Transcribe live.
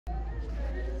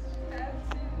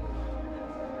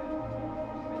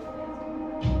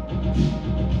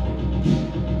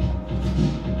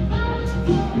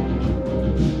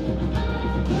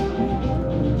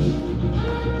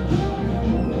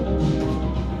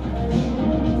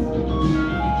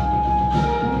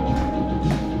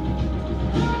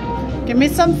Give me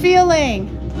some feeling.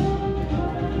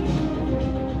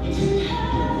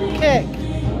 Kick.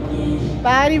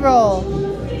 Body roll.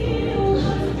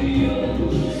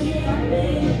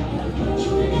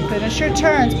 Finish your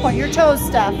turns. Point your toes,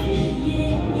 Steph.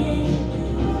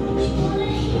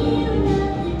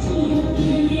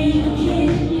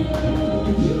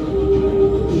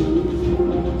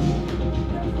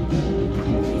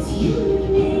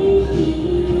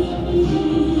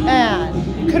 And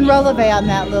you can releve on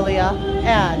that, Lilia.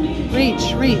 And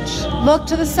reach, reach. Look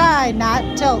to the side,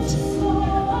 not tilt.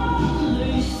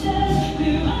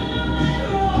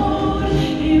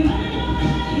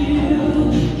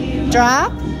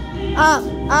 Drop. Up,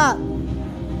 up.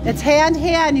 It's hand,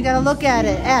 hand. You gotta look at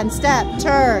it. And step,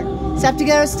 turn. Step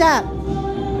together, step.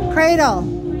 Cradle.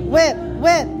 Whip,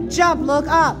 whip. Jump, look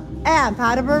up. And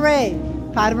pas de bourrée.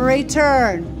 Pas de bourrée,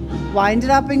 turn. Wind it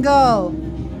up and go.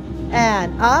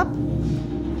 And up.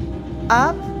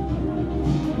 Up.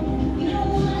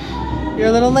 You're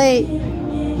a little late.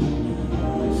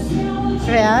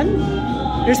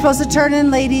 Fan. You're supposed to turn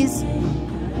in, ladies.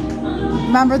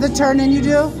 Remember the turn in you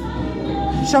do?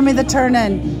 Show me the turn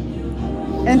in.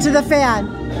 Into the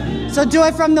fan. So do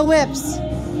it from the whips.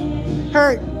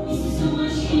 Hurt.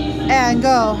 And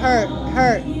go. Hurt,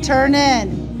 hurt. Turn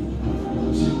in.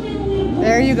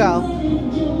 There you go.